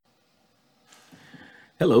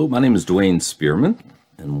Hello, my name is Dwayne Spearman,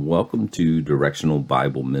 and welcome to Directional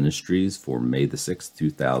Bible Ministries for May the 6th,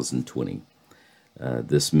 2020.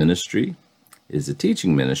 This ministry is a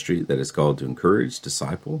teaching ministry that is called to encourage,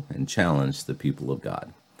 disciple, and challenge the people of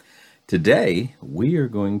God. Today, we are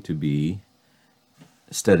going to be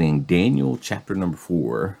studying Daniel chapter number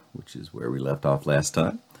 4, which is where we left off last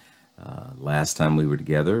time. Last time we were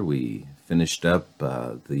together, we finished up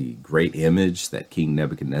the great image that King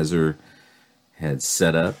Nebuchadnezzar had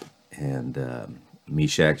set up, and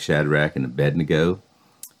Meshach, Shadrach, and Abednego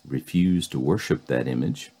refused to worship that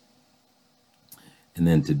image. And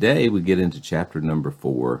then today we get into chapter number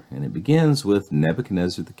 4, and it begins with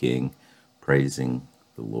Nebuchadnezzar the king praising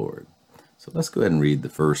the Lord. So let's go ahead and read the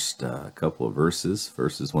first couple of verses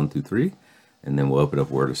 1 through 3, and then we'll open up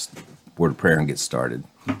word of prayer and get started.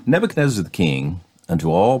 Nebuchadnezzar the king, unto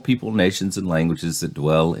all people, nations, and languages that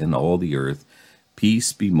dwell in all the earth,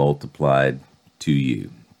 peace be multiplied to you.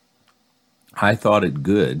 I thought it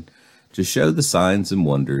good to show the signs and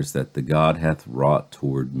wonders that the God hath wrought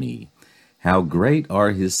toward me. How great are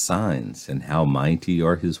his signs, and how mighty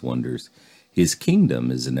are his wonders. His kingdom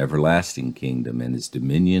is an everlasting kingdom, and his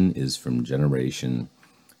dominion is from generation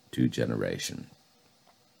to generation.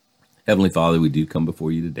 Heavenly Father, we do come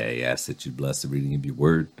before you today. Ask that you bless the reading of your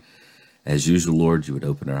word. As usual, Lord, you would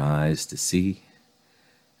open our eyes to see,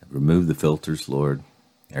 remove the filters, Lord,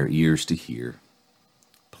 our ears to hear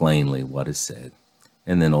plainly what is said,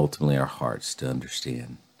 and then ultimately our hearts to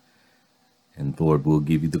understand. And Lord, we'll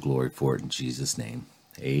give you the glory for it in Jesus' name.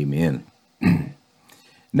 Amen.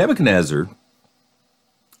 Nebuchadnezzar,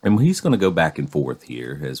 and he's going to go back and forth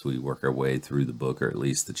here as we work our way through the book, or at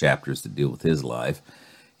least the chapters that deal with his life.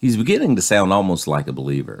 He's beginning to sound almost like a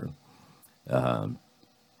believer. But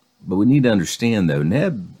we need to understand, though,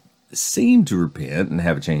 Neb seemed to repent and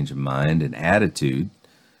have a change of mind and attitude,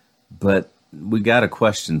 but we got to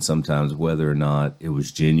question sometimes whether or not it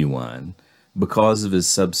was genuine because of his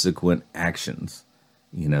subsequent actions.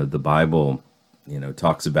 You know, the Bible,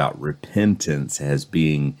 talks about repentance as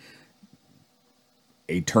being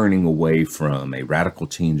a turning away from, a radical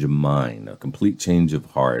change of mind, a complete change of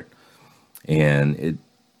heart. And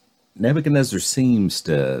Nebuchadnezzar seems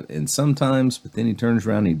to, and sometimes, but then he turns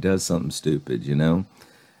around and he does something stupid,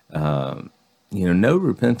 no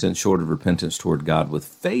repentance short of repentance toward God with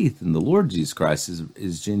faith in the Lord Jesus Christ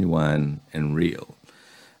is genuine and real.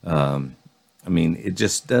 It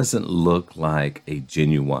just doesn't look like a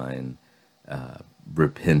genuine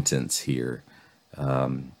repentance here.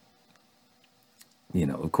 Of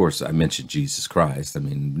course, I mentioned Jesus Christ.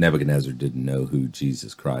 Nebuchadnezzar didn't know who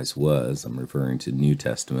Jesus Christ was. I'm referring to the New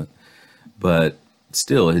Testament. But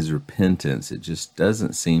still, his repentance, it just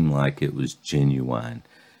doesn't seem like it was genuine,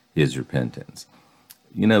 his repentance.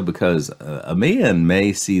 Because a man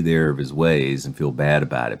may see the error of his ways and feel bad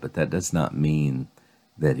about it, but that does not mean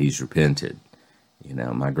that he's repented.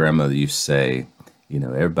 My grandmother used to say,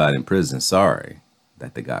 everybody in prison is sorry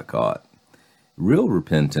that they got caught. Real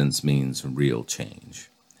repentance means real change,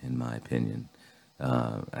 in my opinion.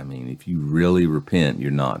 If you really repent,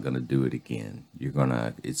 you're not going to do it again.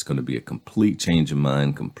 It's going to be a complete change of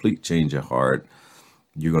mind, complete change of heart.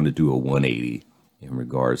 You're going to do a 180 in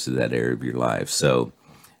regards to that area of your life. So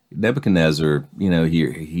Nebuchadnezzar,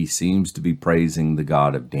 he seems to be praising the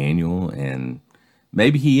God of Daniel, and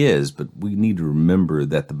maybe he is, but we need to remember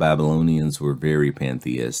that the Babylonians were very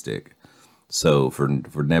pantheistic. So for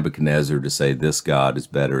Nebuchadnezzar to say this God is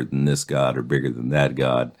better than this God or bigger than that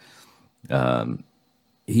God,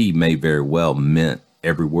 he may very well meant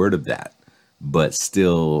every word of that. But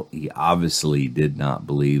still, he obviously did not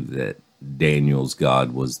believe that Daniel's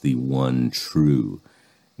God was the one true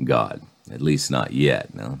God, at least not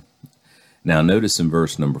yet. Now notice in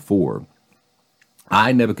verse number 4,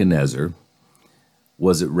 I, Nebuchadnezzar,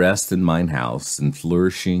 was at rest in mine house and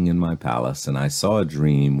flourishing in my palace, and I saw a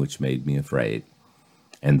dream which made me afraid,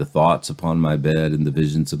 and the thoughts upon my bed and the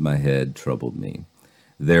visions of my head troubled me.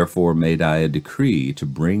 Therefore made I a decree to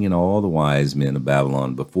bring in all the wise men of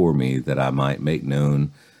Babylon before me, that I might make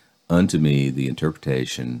known unto me the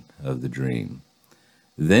interpretation of the dream.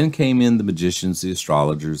 Then came in the magicians, the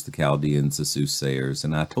astrologers, the Chaldeans, the soothsayers,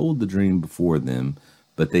 and I told the dream before them,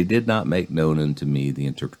 but they did not make known unto me the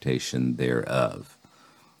interpretation thereof.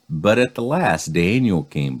 But at the last Daniel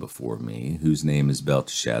came before me, whose name is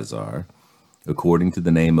Belteshazzar, according to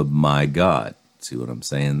the name of my God. See what I'm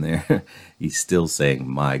saying there? He's still saying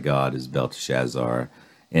my God is Belteshazzar,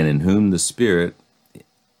 and in whom the Spirit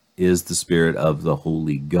is the Spirit of the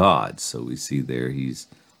holy God. So we see there he's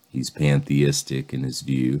pantheistic in his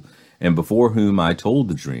view, and before whom I told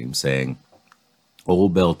the dream, saying, O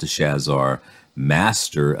Belteshazzar,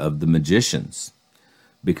 master of the magicians,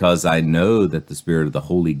 Because I know that the spirit of the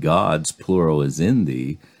holy gods, plural, is in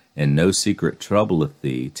thee, and no secret troubleth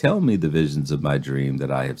thee. Tell me the visions of my dream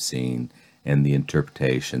that I have seen, and the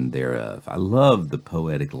interpretation thereof. I love the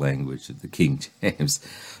poetic language of the King James.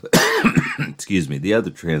 Excuse me. The other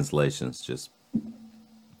translations just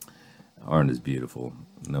aren't as beautiful,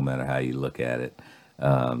 no matter how you look at it.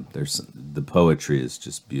 The poetry is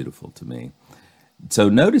just beautiful to me. So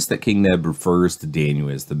notice that King Neb refers to Daniel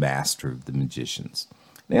as the master of the magicians.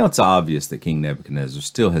 Now it's obvious that King Nebuchadnezzar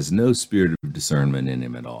still has no spirit of discernment in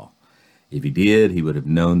him at all. If he did, he would have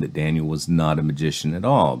known that Daniel was not a magician at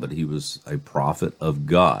all, but he was a prophet of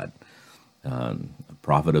God, a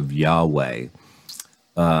prophet of Yahweh.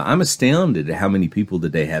 I'm astounded at how many people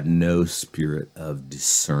today have no spirit of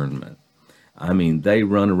discernment. I mean, they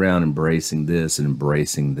run around embracing this and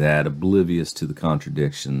embracing that, oblivious to the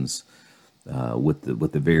contradictions with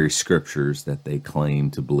the very scriptures that they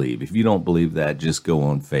claim to believe. If you don't believe that, just go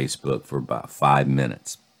on Facebook for about 5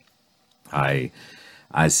 minutes.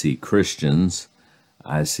 I see Christians,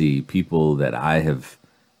 I see people that I have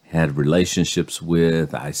had relationships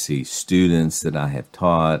with, I see students that I have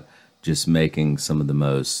taught just making some of the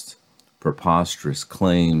most preposterous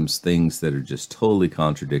claims, things that are just totally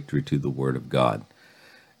contradictory to the Word of God.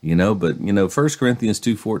 But 1 Corinthians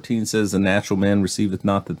 2:14 says, the natural man receiveth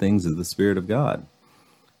not the things of the Spirit of God.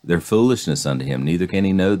 They're foolishness unto him, neither can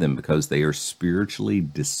he know them, because they are spiritually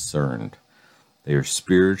discerned. They are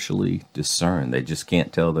spiritually discerned. They just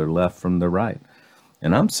can't tell their left from their right.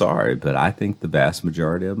 And I'm sorry, but I think the vast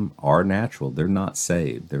majority of them are natural. They're not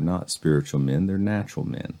saved. They're not spiritual men. They're natural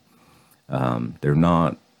men. They're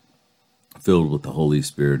not filled with the Holy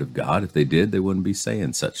Spirit of God. If they did, they wouldn't be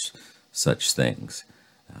saying such things.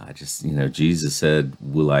 Jesus said,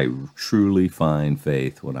 will I truly find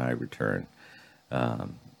faith when I return?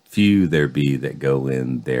 Few there be that go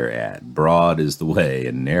in thereat. Broad is the way,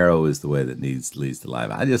 and narrow is the way that leads to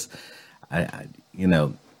life. A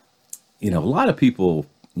lot of people,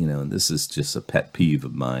 and this is just a pet peeve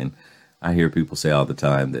of mine. I hear people say all the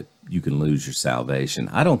time that you can lose your salvation.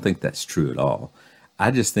 I don't think that's true at all.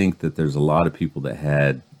 I just think that there's a lot of people that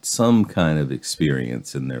had some kind of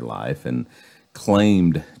experience in their life and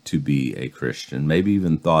claimed to be a Christian, maybe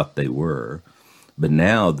even thought they were, but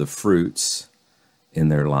now the fruits in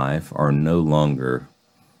their life are no longer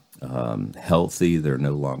healthy. They're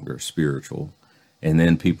no longer spiritual. And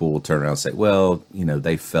then people will turn around and say, well,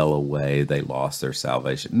 they fell away. They lost their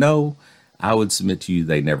salvation. No, I would submit to you,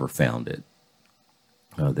 they never found it.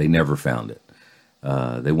 They never found it.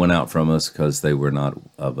 They went out from us because they were not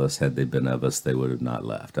of us. Had they been of us, they would have not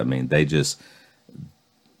left. I mean,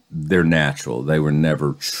 they're natural. They were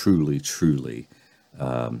never truly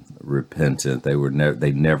repentant.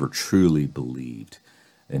 They never truly believed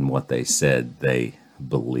in what they said they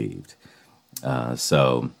believed.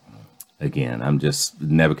 So again,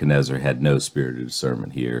 Nebuchadnezzar had no spirit of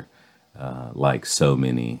discernment here, like so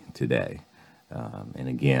many today. And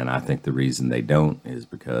again, I think the reason they don't is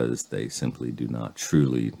because they simply do not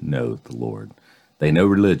truly know the Lord. They know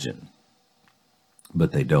religion,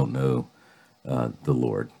 but they don't know the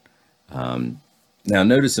Lord. Now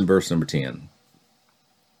notice in verse number 10,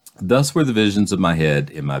 thus were the visions of my head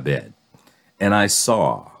in my bed, and I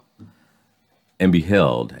saw and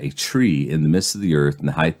beheld a tree in the midst of the earth, and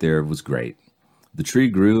the height thereof was great. The tree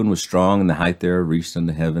grew and was strong, and the height thereof reached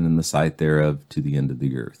unto heaven, and the sight thereof to the end of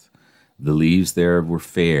the earth. The leaves thereof were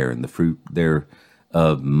fair, and the fruit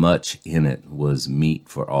thereof much in it was meat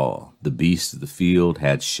for all. The beasts of the field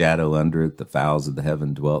had shadow under it, the fowls of the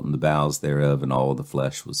heaven dwelt in the boughs thereof, and all the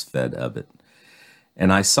flesh was fed of it.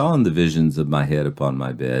 And I saw in the visions of my head upon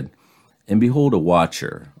my bed, and behold, a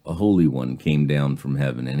watcher, a holy one, came down from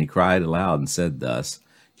heaven, and he cried aloud and said thus,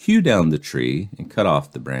 hew down the tree, and cut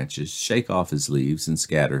off the branches, shake off his leaves, and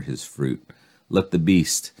scatter his fruit. Let the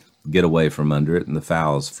beast get away from under it, and the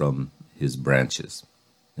fowls from his branches.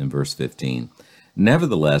 In verse 15,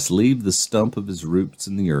 nevertheless, leave the stump of his roots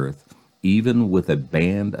in the earth, even with a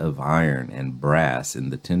band of iron and brass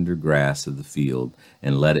in the tender grass of the field,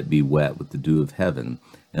 and let it be wet with the dew of heaven,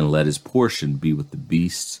 and let his portion be with the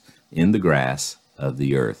beasts in the grass of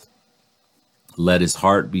the earth. Let his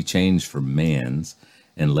heart be changed from man's,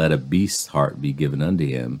 and let a beast's heart be given unto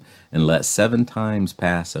him, and let 7 times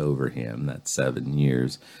pass over him, that's 7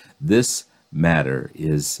 years. This matter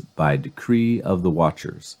is by decree of the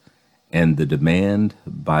watchers, and the demand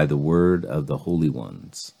by the word of the holy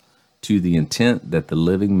ones, to the intent that the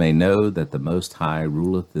living may know that the Most High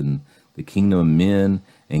ruleth in the kingdom of men,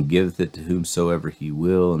 and giveth it to whomsoever he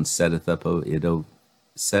will, and setteth up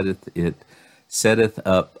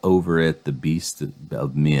over it the beasts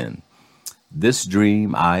of men. This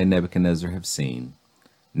dream I, Nebuchadnezzar, have seen.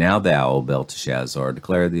 Now thou, O Belteshazzar,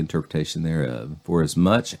 declare the interpretation thereof. For as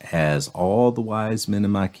much as all the wise men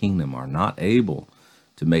in my kingdom are not able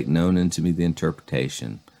to make known unto me the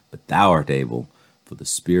interpretation, but thou art able, for the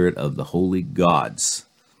spirit of the holy gods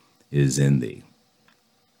is in thee.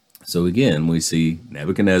 So again, we see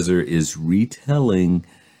Nebuchadnezzar is retelling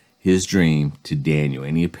his dream to Daniel,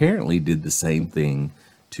 and he apparently did the same thing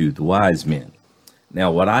to the wise men. Now,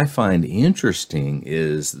 what I find interesting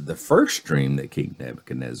is the first dream that King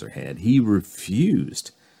Nebuchadnezzar had. He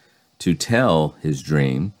refused to tell his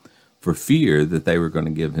dream for fear that they were going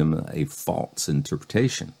to give him a false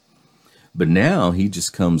interpretation. But now he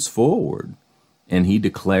just comes forward and he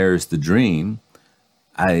declares the dream.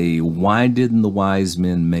 Why didn't the wise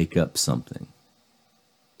men make up something?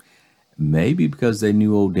 Maybe because they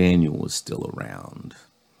knew old Daniel was still around.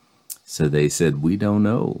 So they said, we don't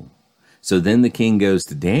know. So then the king goes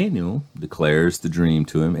to Daniel, declares the dream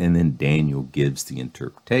to him, and then Daniel gives the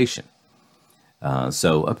interpretation.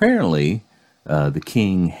 So apparently, the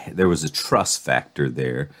king, there was a trust factor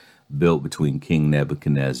there built between King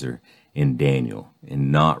Nebuchadnezzar and Daniel,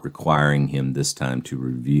 and not requiring him this time to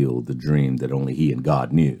reveal the dream that only he and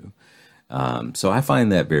God knew. So I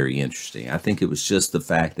find that very interesting. I think it was just the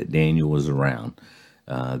fact that Daniel was around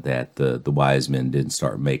that the wise men didn't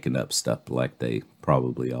start making up stuff like they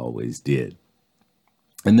probably always did.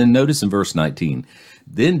 And then notice in verse 19,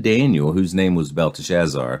 then Daniel, whose name was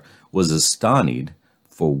Belteshazzar, was astonished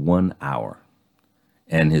for 1 hour.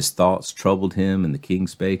 And his thoughts troubled him, and the king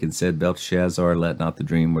spake and said, Belteshazzar, let not the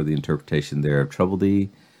dream or the interpretation thereof trouble thee.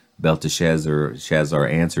 Belteshazzar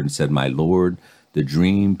answered and said, my lord, the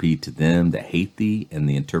dream be to them that hate thee, and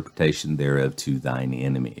the interpretation thereof to thine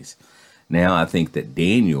enemies. Now, I think that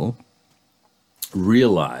Daniel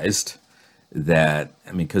realized that,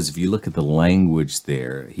 because if you look at the language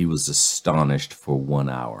there, he was astonished for 1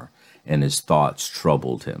 hour, and his thoughts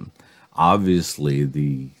troubled him. Obviously,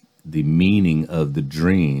 the meaning of the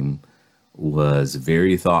dream was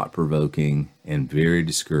very thought-provoking and very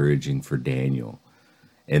discouraging for Daniel.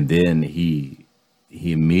 And then he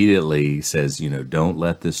immediately says, don't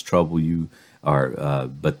let this trouble you.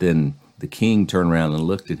 But then the king turned around and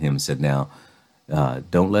looked at him and said, now,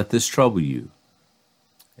 don't let this trouble you.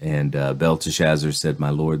 And Belteshazzar said, my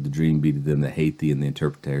lord, the dream be to them that hate thee, and the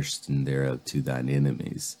interpretation thereof to thine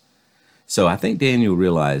enemies. So I think Daniel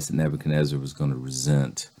realized that Nebuchadnezzar was going to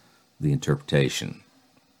resent the interpretation.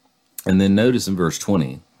 And then notice in verse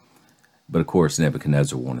 20, but of course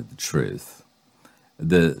Nebuchadnezzar wanted the truth.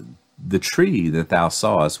 The tree that thou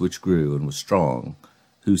sawest, which grew and was strong,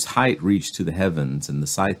 whose height reached to the heavens, and the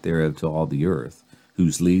sight thereof to all the earth,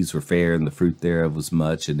 whose leaves were fair, and the fruit thereof was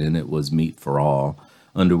much, and in it was meat for all,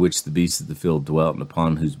 under which the beasts of the field dwelt, and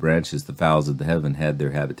upon whose branches the fowls of the heaven had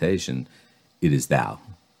their habitation, it is thou,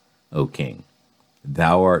 O king.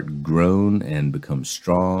 Thou art grown and become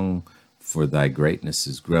strong, for thy greatness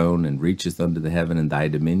is grown, and reacheth unto the heaven, and thy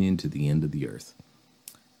dominion to the end of the earth.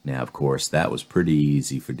 Now, of course, that was pretty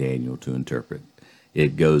easy for Daniel to interpret.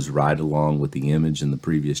 It goes right along with the image in the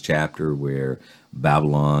previous chapter where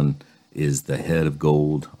Babylon is the head of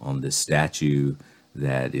gold on this statue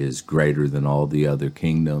that is greater than all the other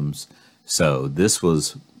kingdoms. So this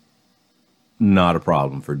was not a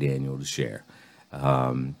problem for Daniel to share.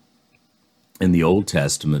 In the Old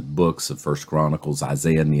Testament books of First Chronicles,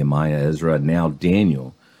 Isaiah, Nehemiah, Ezra, and now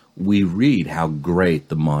Daniel, we read how great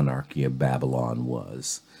the monarchy of Babylon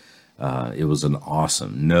was. It was an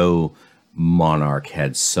awesome. No monarch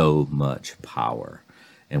had so much power.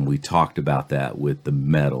 And we talked about that with the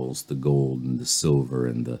metals, the gold and the silver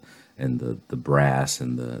and the brass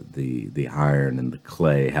and the iron and the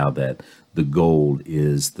clay, how that the gold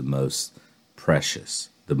is the most precious,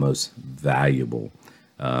 the most valuable.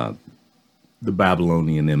 The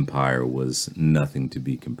Babylonian Empire was nothing to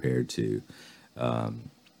be compared to,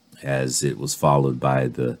 as it was followed by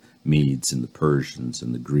the Medes and the Persians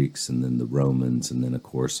and the Greeks and then the Romans, and then, of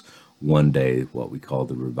course, one day what we call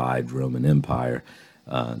the revived Roman Empire,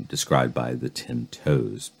 described by the 10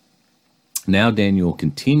 toes. Now Daniel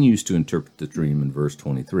continues to interpret the dream in verse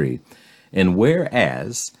 23. And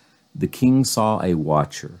whereas the king saw a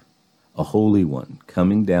watcher, a holy one,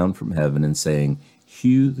 coming down from heaven and saying,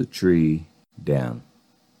 hew the tree down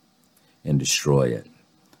and destroy it,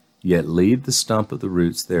 yet leave the stump of the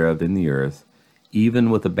roots thereof in the earth,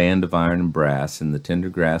 even with a band of iron and brass in the tender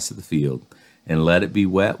grass of the field, and let it be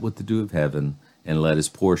wet with the dew of heaven, and let his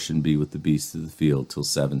portion be with the beasts of the field till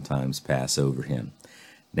 7 times pass over him.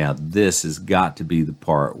 Now this has got to be the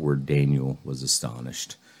part where Daniel was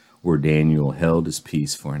astonished, where Daniel held his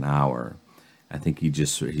peace for an hour. I think he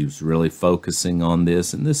was really focusing on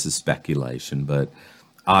this, and this is speculation, but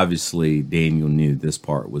Obviously, Daniel knew this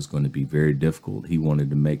part was going to be very difficult. He wanted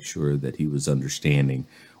to make sure that he was understanding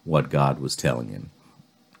what God was telling him.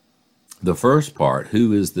 The first part,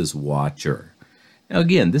 who is this watcher? Now,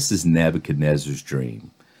 again, this is Nebuchadnezzar's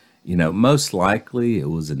dream. Most likely it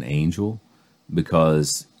was an angel,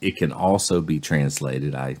 because it can also be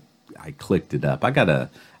translated. I clicked it up. I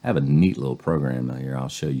have a neat little program here. I'll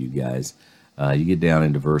show you guys. You get down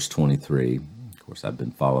into verse 23. Of course, I've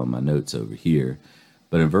been following my notes over here.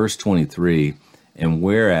 But in verse 23, and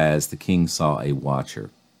whereas the king saw a watcher.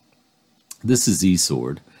 This is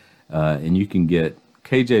eSword, and you can get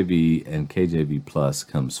KJV, and KJV Plus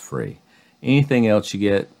comes free. Anything else you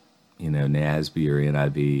get, NASB or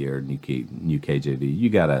NIV or New KJV,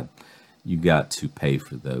 you got to pay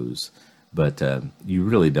for those, but you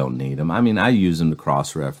really don't need them. I mean, I use them to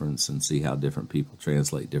cross-reference and see how different people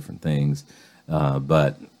translate different things.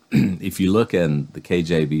 But if you look at the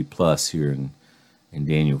KJV Plus here in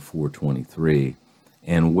Daniel 4:23,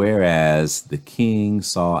 and whereas the king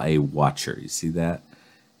saw a watcher, you see that?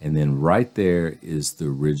 And then right there is the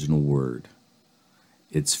original word.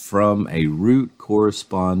 It's from a root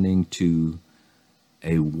corresponding to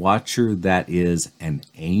a watcher, that is an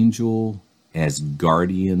angel as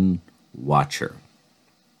guardian watcher.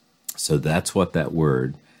 So that's what that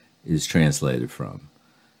word is translated from.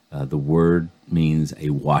 The word means a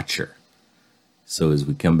watcher. So as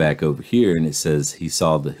we come back over here and it says he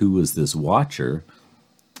saw who was this watcher,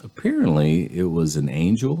 apparently it was an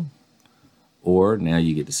angel, or now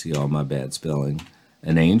you get to see all my bad spelling,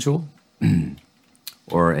 an angel,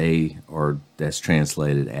 or that's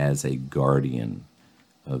translated as a guardian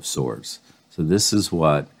of sorts. So this is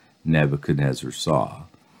what Nebuchadnezzar saw.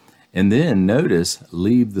 And then notice,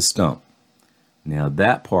 leave the stump. Now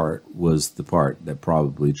that part was the part that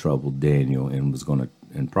probably troubled Daniel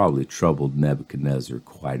and probably troubled Nebuchadnezzar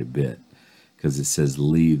quite a bit, because it says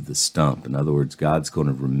leave the stump. In other words, God's going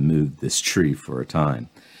to remove this tree for a time.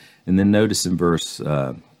 And then notice in verse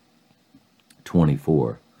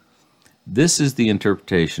 24, this is the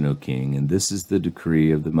interpretation, O king, and this is the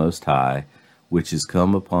decree of the Most High, which is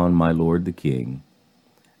come upon my lord the king,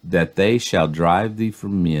 that they shall drive thee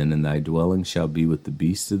from men, and thy dwelling shall be with the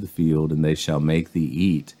beasts of the field, and they shall make thee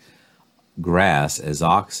eat grass as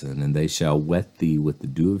oxen, and they shall wet thee with the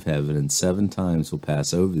dew of heaven, and 7 times will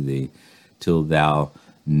pass over thee, till thou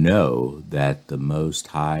know that the Most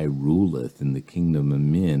High ruleth in the kingdom of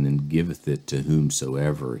men, and giveth it to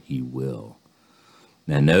whomsoever he will.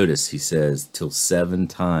 Now notice he says, till 7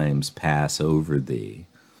 times pass over thee.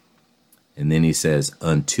 And then he says,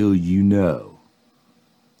 until you know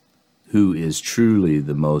who is truly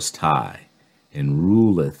the Most High, and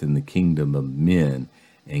ruleth in the kingdom of men,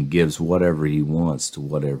 and gives whatever he wants to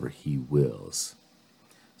whatever he wills.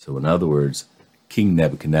 So in other words, King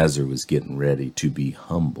Nebuchadnezzar was getting ready to be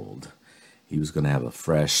humbled. He was going to have a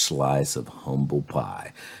fresh slice of humble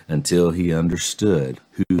pie until he understood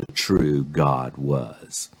who the true God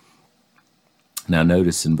was. Now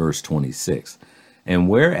notice in verse 26, and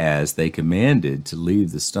whereas they commanded to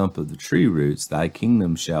leave the stump of the tree roots, thy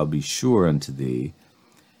kingdom shall be sure unto thee,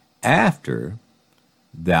 after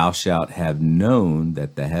thou shalt have known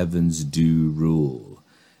that the heavens do rule.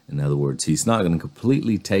 In other words, he's not going to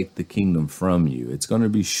completely take the kingdom from you. It's going to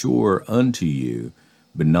be sure unto you,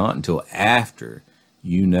 but not until after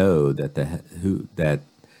you know that the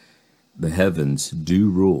heavens do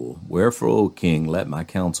rule. Wherefore, O king, let my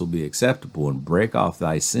counsel be acceptable, and break off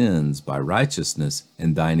thy sins by righteousness,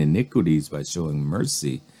 and thine iniquities by showing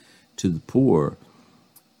mercy to the poor,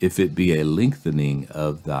 if it may be a lengthening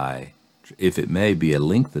of thy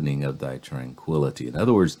tranquility. In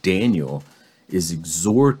other words, Daniel is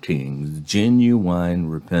exhorting genuine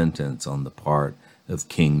repentance on the part of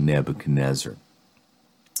King Nebuchadnezzar.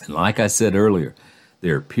 And like I said earlier,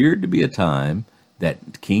 there appeared to be a time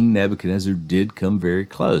that King Nebuchadnezzar did come very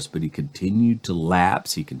close, but he continued to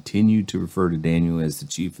lapse. He continued to refer to Daniel as the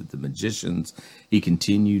chief of the magicians. He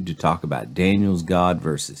continued to talk about Daniel's God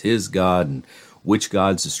versus his God, and which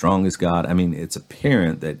God's the strongest God. I mean, it's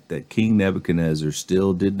apparent that King Nebuchadnezzar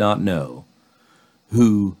still did not know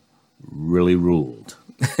who really ruled.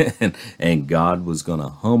 And God was going to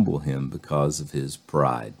humble him because of his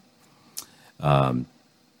pride. And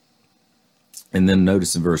then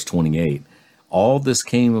notice in verse 28, all this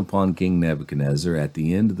came upon King Nebuchadnezzar at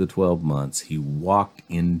the end of the 12 months. He walked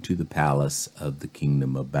into the palace of the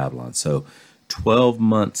kingdom of Babylon. So 12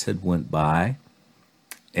 months had went by,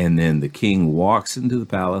 and then the king walks into the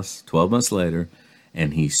palace 12 months later,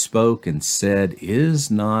 and he spoke and said, is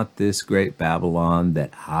not this great Babylon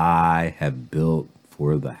that I have built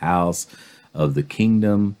for the house of the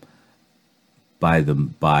kingdom by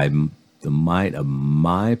the might of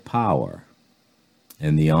my power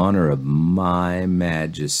and the honor of my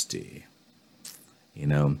majesty. You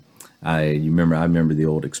know, I remember the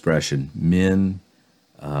old expression, men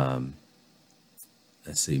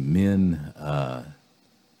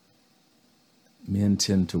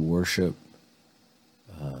tend to worship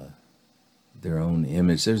their own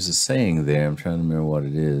image. There's a saying there. I'm trying to remember what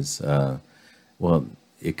it is. Well,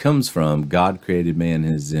 it comes from God created man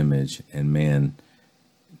in his image, and man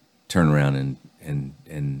turned around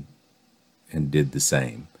and did the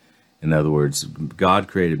same. In other words, God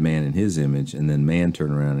created man in his image, and then man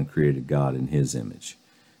turned around and created God in his image.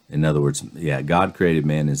 In other words, yeah, God created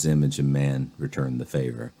man in his image, and man returned the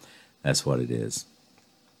favor. That's what it is.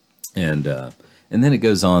 And then it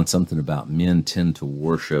goes on, something about men tend to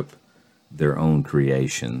worship their own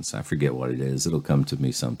creations. I forget what it is. It'll come to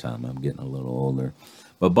me sometime. I'm getting a little older.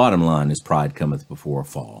 But bottom line is, pride cometh before a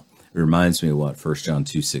fall. It reminds me of what 1 John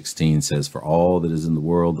 2:16 says, for all that is in the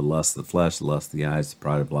world, the lust of the flesh, the lust of the eyes, the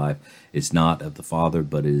pride of life, is not of the Father,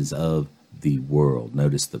 but is of the world.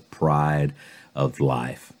 Notice the pride of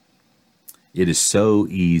life. It is so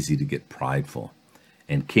easy to get prideful.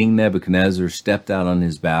 And King Nebuchadnezzar stepped out on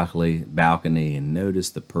his balcony and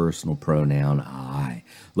noticed the personal pronoun I.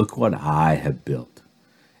 Look what I have built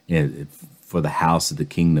for the house of the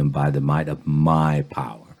kingdom by the might of my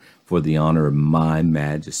power, for the honor of my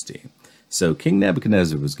majesty. So King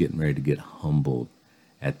Nebuchadnezzar was getting ready to get humbled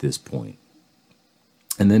at this point.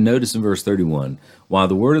 And then notice in verse 31, while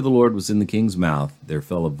the word of the Lord was in the king's mouth, there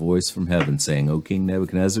fell a voice from heaven saying, O King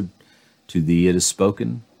Nebuchadnezzar, to thee it is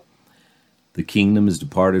spoken, the kingdom is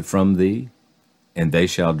departed from thee, and they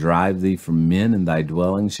shall drive thee from men, and thy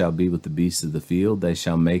dwelling shall be with the beasts of the field. They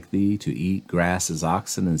shall make thee to eat grass as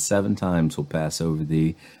oxen, and 7 times will pass over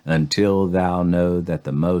thee, until thou know that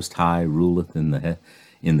the Most High ruleth in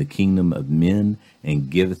the kingdom of men, and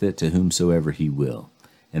giveth it to whomsoever he will.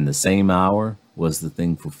 In the same hour was the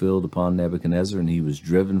thing fulfilled upon Nebuchadnezzar, and he was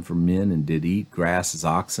driven from men, and did eat grass as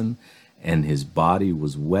oxen, and his body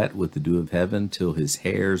was wet with the dew of heaven, till his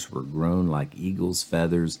hairs were grown like eagle's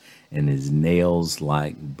feathers, and his nails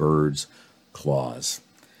like birds' claws.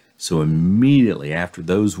 So immediately after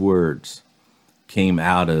those words came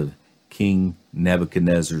out of King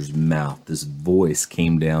Nebuchadnezzar's mouth, this voice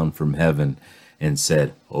came down from heaven and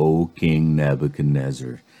said, O King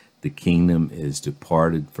Nebuchadnezzar, the kingdom is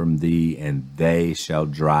departed from thee, and they shall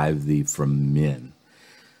drive thee from men.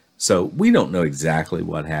 So we don't know exactly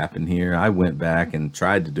what happened here. I went back and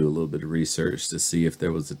tried to do a little bit of research to see if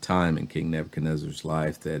there was a time in King Nebuchadnezzar's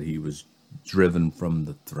life that he was driven from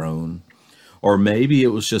the throne. Or maybe it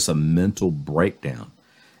was just a mental breakdown,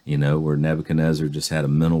 where Nebuchadnezzar just had a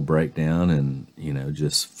mental breakdown and,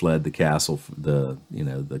 just fled the castle, the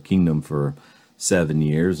kingdom for 7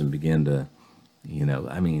 years and began to,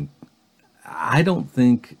 I'm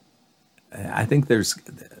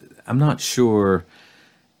not sure.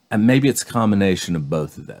 And maybe it's a combination of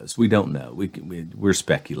both of those. We don't know. We're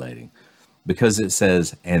speculating, because it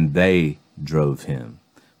says, and they drove him.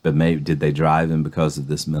 But maybe did they drive him because of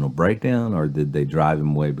this mental breakdown, or did they drive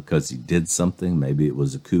him away because he did something? Maybe it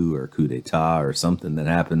was a coup or a coup d'etat or something that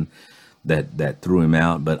happened that threw him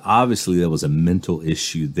out. But obviously there was a mental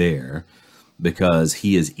issue there, because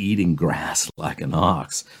he is eating grass like an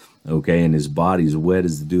ox, okay, and his body's wet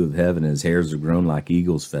as the dew of heaven, and his hairs are grown like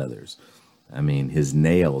eagle's feathers. His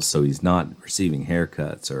nails, so he's not receiving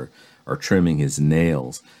haircuts or trimming his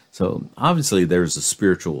nails. So obviously there's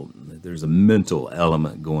a mental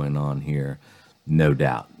element going on here, no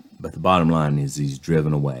doubt. But the bottom line is he's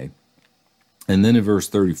driven away. And then in verse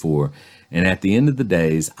 34, and at the end of the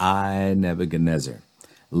days, I, Nebuchadnezzar,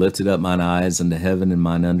 lifted up mine eyes unto heaven, and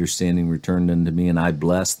mine understanding returned unto me, and I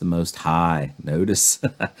blessed the Most High. Notice,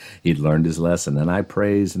 he'd learned his lesson. And I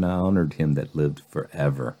praised and I honored him that lived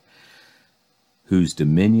forever, whose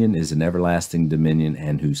dominion is an everlasting dominion,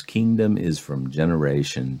 and whose kingdom is from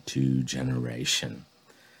generation to generation.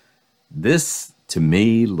 This, to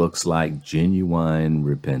me, looks like genuine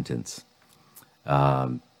repentance.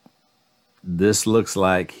 This looks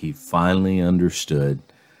like he finally understood,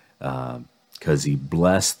 because he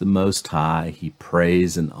blessed the Most High. He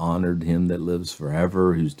praised and honored him that lives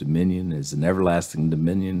forever, whose dominion is an everlasting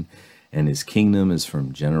dominion, and his kingdom is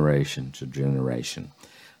from generation to generation.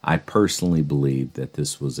 I personally believe that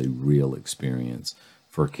this was a real experience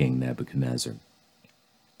for King Nebuchadnezzar.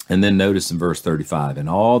 And then notice in verse 35, and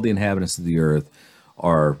all the inhabitants of the earth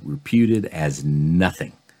are reputed as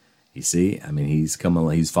nothing. You see, he's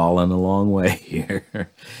fallen a long way here.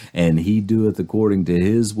 And he doeth according to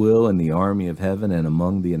his will in the army of heaven and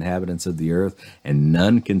among the inhabitants of the earth, and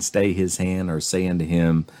none can stay his hand or say unto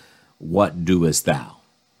him, what doest thou?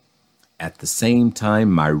 At the same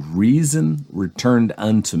time, my reason returned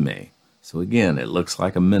unto me. So again, it looks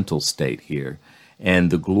like a mental state here.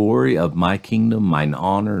 And the glory of my kingdom, mine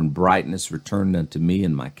honor and brightness returned unto me,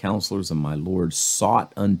 and my counselors and my lords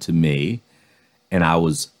sought unto me, and I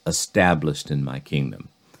was established in my kingdom.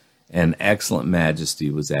 And excellent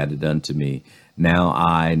majesty was added unto me. Now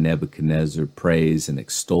I, Nebuchadnezzar, praise and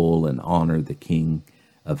extol and honor the King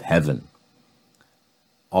of heaven,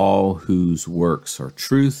 all whose works are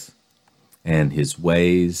truth, and his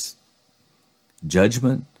ways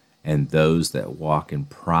judgment, and those that walk in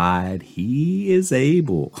pride he is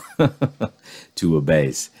able to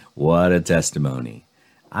abase. What a testimony.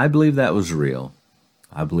 I believe that was real.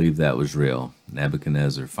 I believe that was real.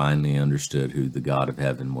 Nebuchadnezzar finally understood who the God of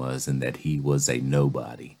heaven was and that he was a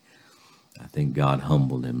nobody. I think God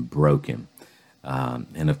humbled him, broke him.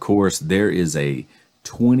 And of course, there is a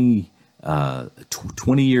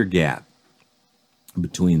 20-year gap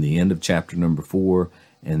between the end of chapter number 4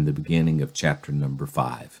 and the beginning of chapter number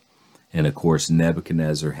 5. And of course,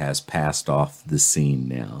 Nebuchadnezzar has passed off the scene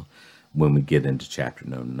now when we get into chapter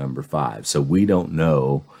number 5. So we don't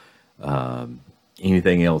know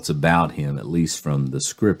anything else about him, at least from the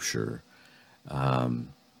scripture.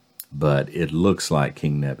 But it looks like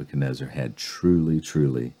King Nebuchadnezzar had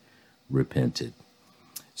truly repented.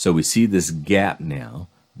 So we see this gap now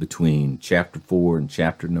between chapter 4 and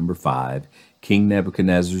chapter number 5. King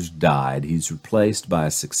Nebuchadnezzar's died. He's replaced by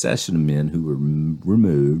a succession of men who were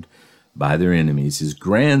removed by their enemies. His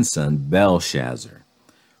grandson, Belshazzar,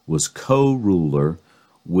 was co-ruler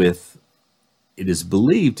with, it is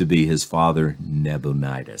believed to be his father,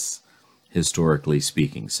 Nabonidus, historically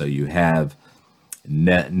speaking. So you have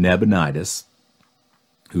Nabonidus,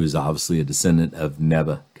 who is obviously a descendant of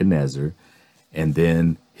Nebuchadnezzar, and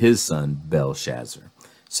then his son, Belshazzar.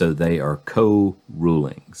 So they are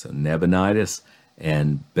co-ruling. So Nabonidus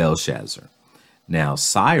and Belshazzar. Now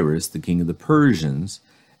Cyrus, the king of the Persians,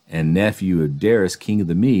 and nephew of Darius, king of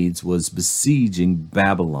the Medes, was besieging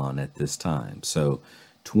Babylon at this time. So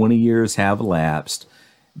 20 years have elapsed.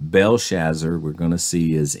 Belshazzar, we're going to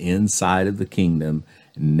see, is inside of the kingdom.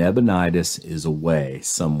 Nabonidus is away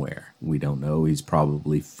somewhere. We don't know. He's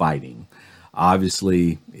probably fighting.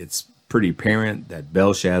 Obviously, it's pretty apparent that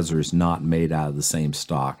Belshazzar is not made out of the same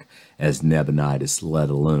stock as Nabonidus, let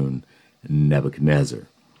alone Nebuchadnezzar.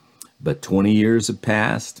 But 20 years have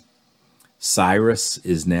passed. Cyrus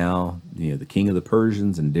is now, the king of the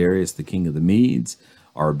Persians, and Darius, the king of the Medes,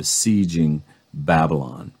 are besieging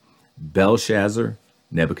Babylon. Belshazzar,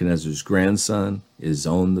 Nebuchadnezzar's grandson, is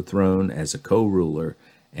on the throne as a co-ruler,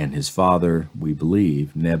 and his father, we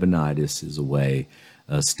believe, Nabonidus, is away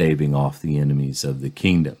staving off the enemies of the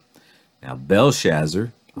kingdom. Now,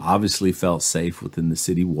 Belshazzar obviously felt safe within the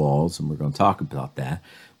city walls, and we're going to talk about that,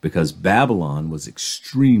 because Babylon was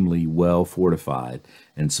extremely well fortified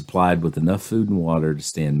and supplied with enough food and water to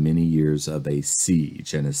stand many years of a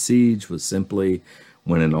siege. And a siege was simply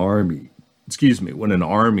when an army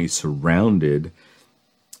surrounded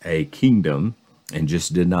a kingdom and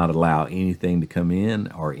just did not allow anything to come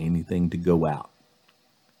in or anything to go out.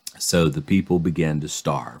 So the people began to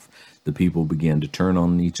starve. The people began to turn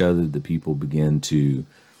on each other. The people began to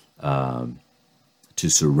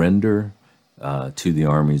surrender to the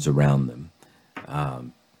armies around them.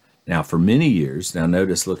 Now, for many years, now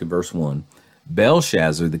notice, look at verse 1.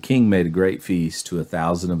 Belshazzar, the king, made a great feast to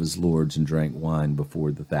 1,000 of his lords and drank wine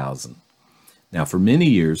before the 1,000. Now, for many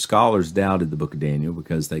years, scholars doubted the book of Daniel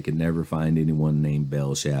because they could never find anyone named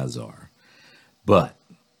Belshazzar. But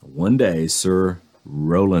one day, Sir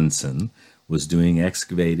Rowlandson was doing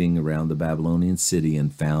excavating around the Babylonian city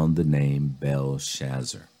and found the name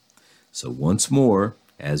Belshazzar. So once more,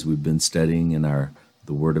 as we've been studying in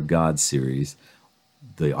the Word of God series,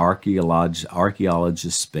 the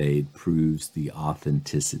archaeologist Spade proves the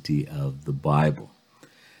authenticity of the Bible.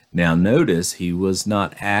 Now notice he was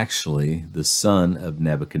not actually the son of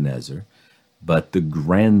Nebuchadnezzar, but the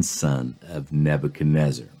grandson of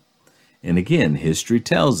Nebuchadnezzar. And again, history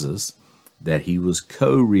tells us that he was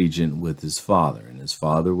co-regent with his father, and his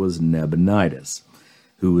father was Nabonidus,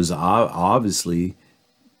 who was obviously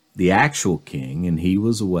the actual king, and he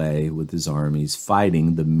was away with his armies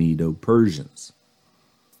fighting the Medo-Persians.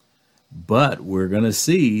 But we're going to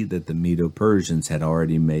see that the Medo-Persians had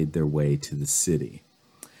already made their way to the city.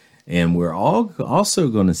 And we're also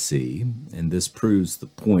going to see, and this proves the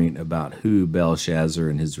point about who Belshazzar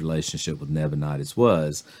and his relationship with Nabonidus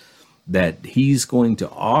was, that he's going to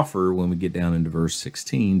offer, when we get down into verse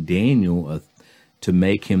 16, Daniel to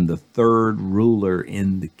make him the third ruler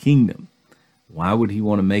in the kingdom. Why would he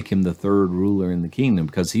want to make him the third ruler in the kingdom?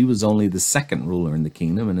 Because he was only the second ruler in the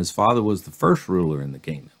kingdom, and his father was the first ruler in the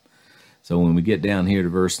kingdom. So when we get down here to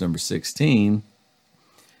verse number 16,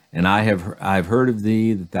 and I've heard of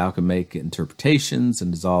thee that thou can make interpretations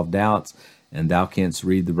and dissolve doubts, and thou canst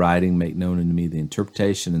read the writing, make known unto me the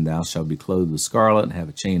interpretation, and thou shalt be clothed with scarlet and have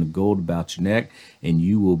a chain of gold about your neck, and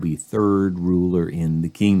you will be third ruler in the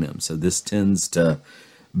kingdom. So this tends to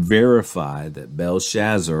verify that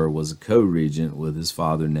Belshazzar was a co-regent with his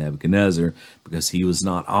father Nebuchadnezzar, because he was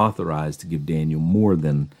not authorized to give Daniel more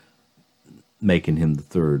than making him the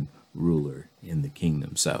third ruler in the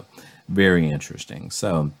kingdom. So very interesting.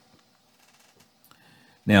 So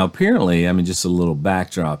now, apparently, just a little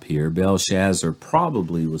backdrop here, Belshazzar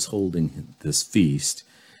probably was holding this feast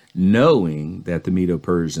knowing that the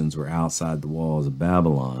Medo-Persians were outside the walls of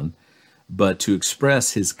Babylon, but to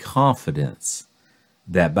express his confidence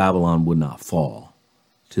that Babylon would not fall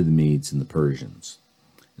to the Medes and the Persians.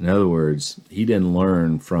 In other words, he didn't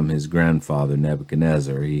learn from his grandfather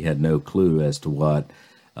Nebuchadnezzar. He had no clue as to what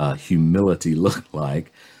humility looked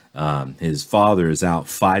like. His father is out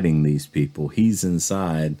fighting these people. He's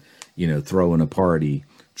inside, throwing a party,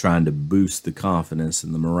 trying to boost the confidence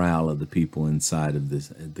and the morale of the people inside of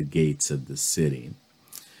the gates of the city.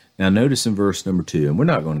 Now, notice in verse number 2, and we're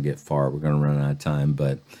not going to get far, we're going to run out of time,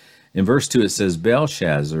 but in verse 2 it says,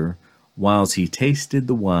 Belshazzar, whilst he tasted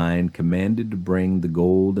the wine, commanded to bring the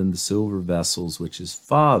gold and the silver vessels which his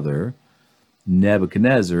father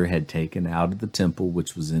Nebuchadnezzar had taken out of the temple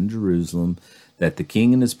which was in Jerusalem, that the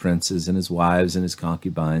king and his princes and his wives and his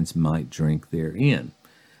concubines might drink therein.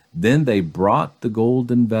 Then they brought the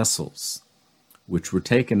golden vessels, which were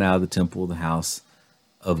taken out of the temple of the house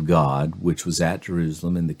of God, which was at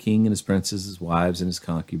Jerusalem, and the king and his princes, his wives, and his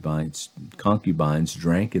concubines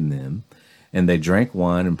drank in them. And they drank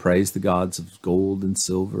wine and praised the gods of gold and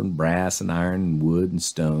silver and brass and iron and wood and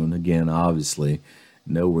stone. Again, obviously,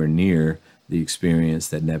 nowhere near the experience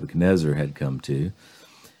that Nebuchadnezzar had come to.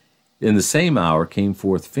 In the same hour came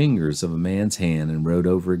forth fingers of a man's hand and wrote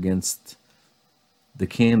over against the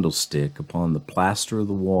candlestick upon the plaster of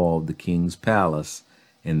the wall of the king's palace.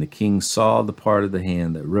 And the king saw the part of the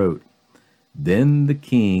hand that wrote. Then the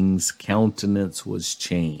king's countenance was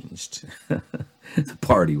changed. The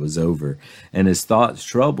party was over, and his thoughts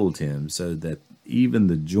troubled him, so that even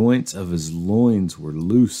the joints of his loins were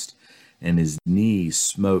loosed, and his knees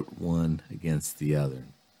smote one against the other.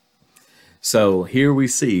 So here we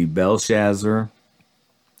see Belshazzar,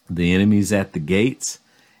 the enemy's at the gates,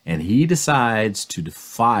 and he decides to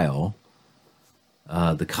defile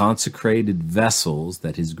the consecrated vessels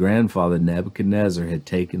that his grandfather Nebuchadnezzar had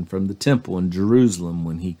taken from the temple in Jerusalem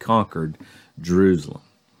when he conquered Jerusalem.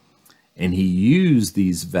 And he used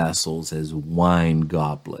these vessels as wine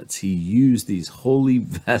goblets. He used these holy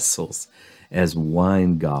vessels as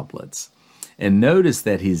wine goblets. And notice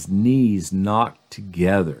that his knees knocked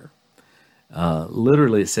together.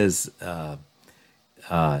 Literally, it says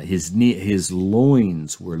his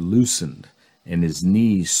loins were loosened and his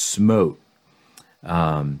knees smote.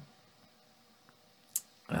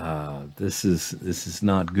 This is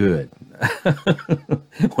not good.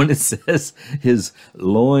 When it says his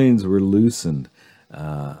loins were loosened,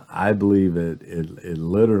 I believe it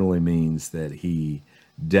literally means that he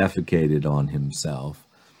defecated on himself,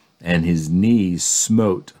 and his knees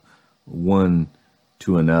smote one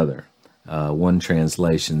to another. One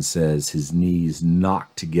translation says his knees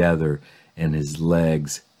knocked together and his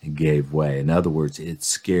legs gave way. In other words, it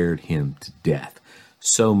scared him to death.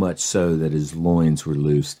 So much so that his loins were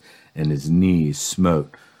loosed and his knees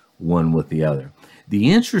smote one with the other.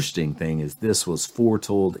 The interesting thing is this was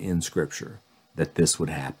foretold in Scripture, that this would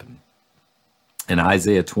happen. In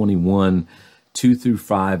Isaiah 21,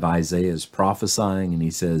 2-5, Isaiah is prophesying, and he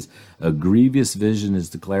says, a grievous vision is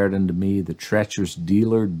declared unto me. The treacherous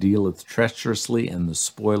dealer dealeth treacherously, and the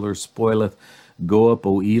spoiler spoileth. Go up,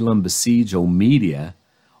 O Elam, besiege, O Media.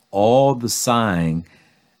 All the sighing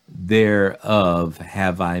thereof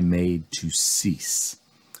have I made to cease.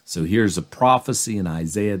 So here's a prophecy in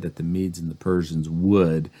Isaiah that the Medes and the Persians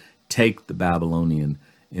would take the Babylonian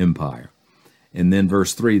Empire. And then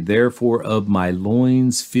verse 3, therefore of my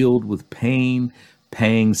loins filled with pain,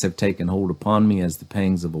 pangs have taken hold upon me as the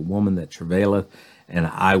pangs of a woman that travaileth, and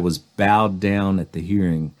I was bowed down at the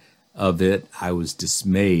hearing of it. I was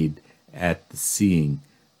dismayed at the seeing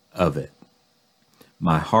of it.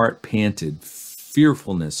 My heart panted,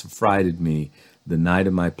 fearfulness affrighted me. The night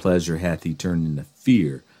of my pleasure hath he turned into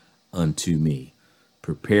fear unto me.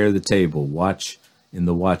 Prepare the table, watch in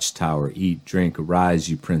the watchtower, eat, drink, arise,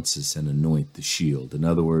 you princes, and anoint the shield. In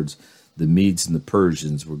other words, the Medes and the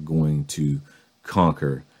Persians were going to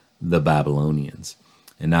conquer the Babylonians.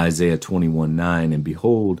 In Isaiah 21:9, and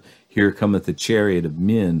behold, here cometh a chariot of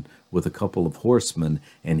men with a couple of horsemen.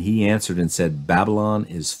 And he answered and said, Babylon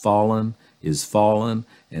is fallen,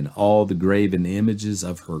 and all the graven images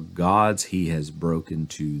of her gods he has broken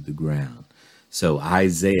to the ground. So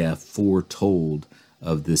Isaiah foretold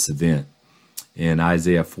of this event. In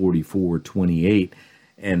Isaiah 44:28,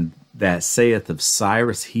 and that saith of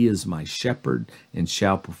Cyrus, he is my shepherd, and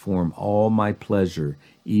shall perform all my pleasure,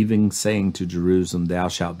 even saying to Jerusalem, thou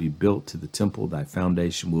shalt be built to the temple, thy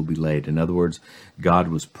foundation will be laid. In other words, God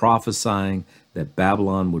was prophesying that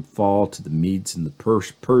Babylon would fall to the Medes and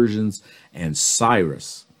the Persians, and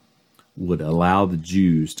Cyrus would allow the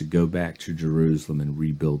Jews to go back to Jerusalem and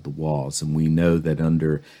rebuild the walls. And we know that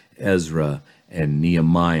under Ezra and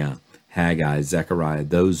Nehemiah, Haggai, Zechariah,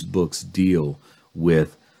 those books deal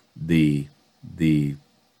with the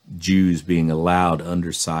Jews being allowed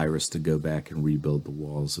under Cyrus to go back and rebuild the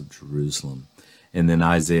walls of Jerusalem. And then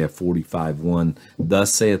Isaiah 45:1,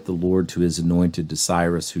 thus saith the Lord to his anointed, to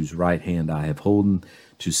Cyrus, whose right hand I have holden,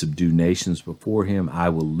 to subdue nations before him. I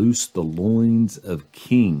will loose the loins of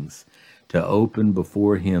kings, to open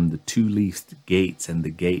before him the two-leafed gates, and the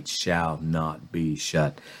gates shall not be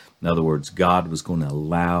shut. In other words, God was going to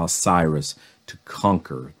allow Cyrus to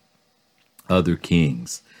conquer other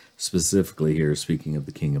kings. Specifically here, speaking of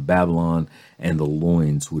the king of Babylon, and the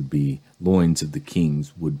loins of the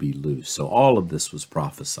kings would be loose. So all of this was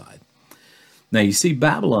prophesied. Now you see,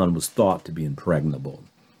 Babylon was thought to be impregnable.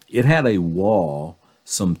 It had a wall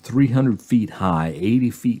some 300 feet high,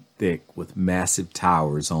 80 feet thick, with massive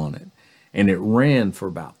towers on it. And it ran for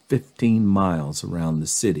about 15 miles around the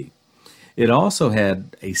city. It also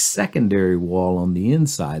had a secondary wall on the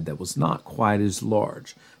inside that was not quite as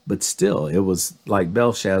large. But still, it was like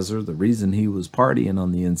Belshazzar. The reason he was partying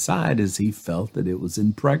on the inside is he felt that it was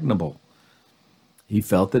impregnable. He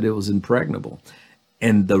felt that it was impregnable.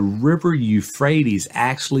 And the river Euphrates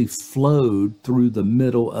actually flowed through the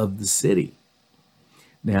middle of the city.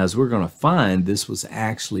 Now, as we're going to find, this was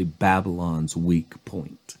actually Babylon's weak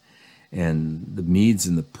point. And the Medes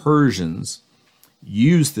and the Persians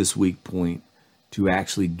used this weak point to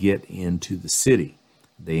actually get into the city.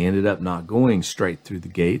 They ended up not going straight through the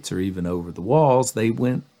gates or even over the walls. They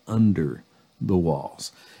went under the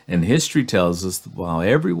walls. And history tells us that while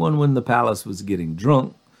everyone in the palace was getting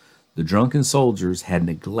drunk, the drunken soldiers had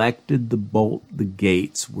neglected to bolt the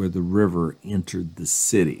gates where the river entered the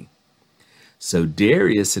city. So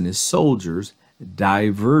Darius and his soldiers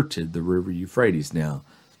diverted the river Euphrates. Now,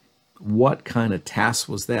 what kind of task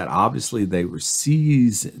was that? Obviously, they were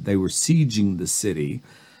sieging the city.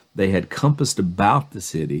 They had compassed about the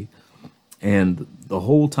city, and the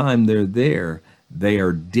whole time they're there, they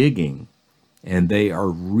are digging, and they are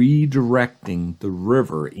redirecting the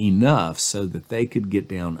river enough so that they could get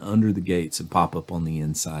down under the gates and pop up on the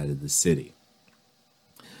inside of the city.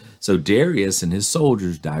 So Darius and his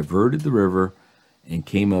soldiers diverted the river and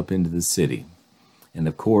came up into the city. And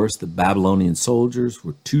of course, the Babylonian soldiers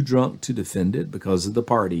were too drunk to defend it because of the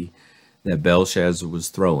party that Belshazzar was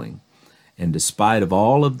throwing. And despite of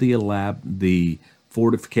all of the elaborate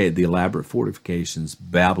fortifications,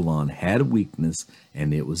 Babylon had a weakness,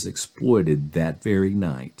 and it was exploited that very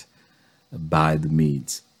night by the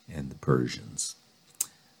Medes and the Persians.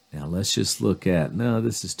 Now let's just look at, no,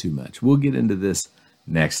 this is too much. We'll get into this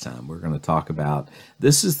next time. We're going to talk about,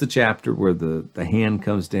 this is the chapter where the hand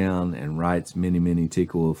comes down and writes many, many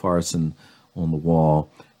Tekel Upharsin on the wall.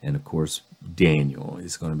 And of course, Daniel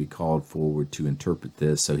is going to be called forward to interpret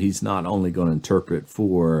this. So he's not only going to interpret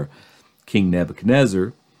for King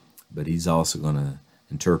Nebuchadnezzar, but he's also going to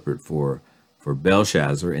interpret for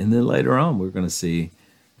Belshazzar. And then later on, we're going to see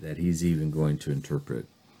that he's even going to interpret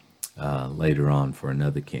later on for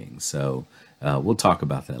another king. So we'll talk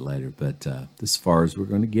about that later. But this is as far as we're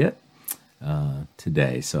going to get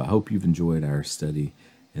today. So I hope you've enjoyed our study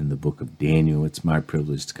in the book of Daniel. It's my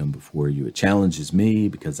privilege to come before you. It challenges me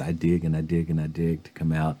because I dig and I dig and I dig to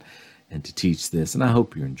come out and to teach this. And I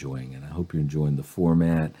hope you're enjoying it. I hope you're enjoying the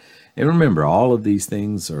format. And remember, all of these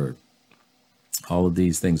things are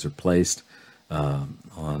placed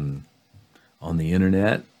on the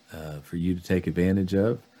internet for you to take advantage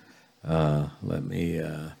of. I'm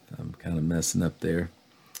kind of messing up there.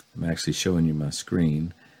 I'm actually showing you my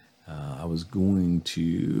screen.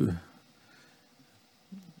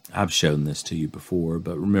 I've shown this to you before,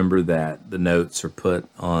 but remember that the notes are put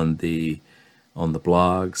on the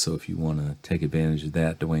blog. So if you want to take advantage of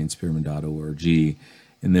that, DwayneSpearman.org.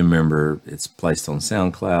 And then remember, it's placed on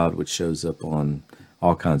SoundCloud, which shows up on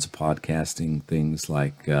all kinds of podcasting things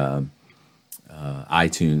like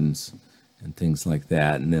iTunes and things like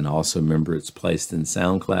that. And then also remember it's placed in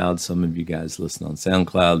SoundCloud. Some of you guys listen on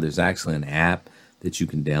SoundCloud. There's actually an app that you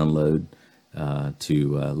can download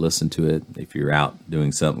to listen to it. If you're out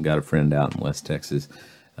doing something, got a friend out in West Texas,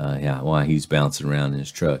 while he's bouncing around in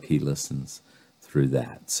his truck, he listens through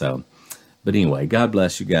that. So, but anyway, God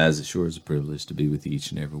bless you guys. It sure is a privilege to be with you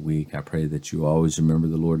each and every week. I pray that you always remember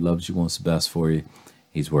the Lord loves you, wants the best for you.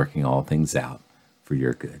 He's working all things out for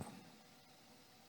your good.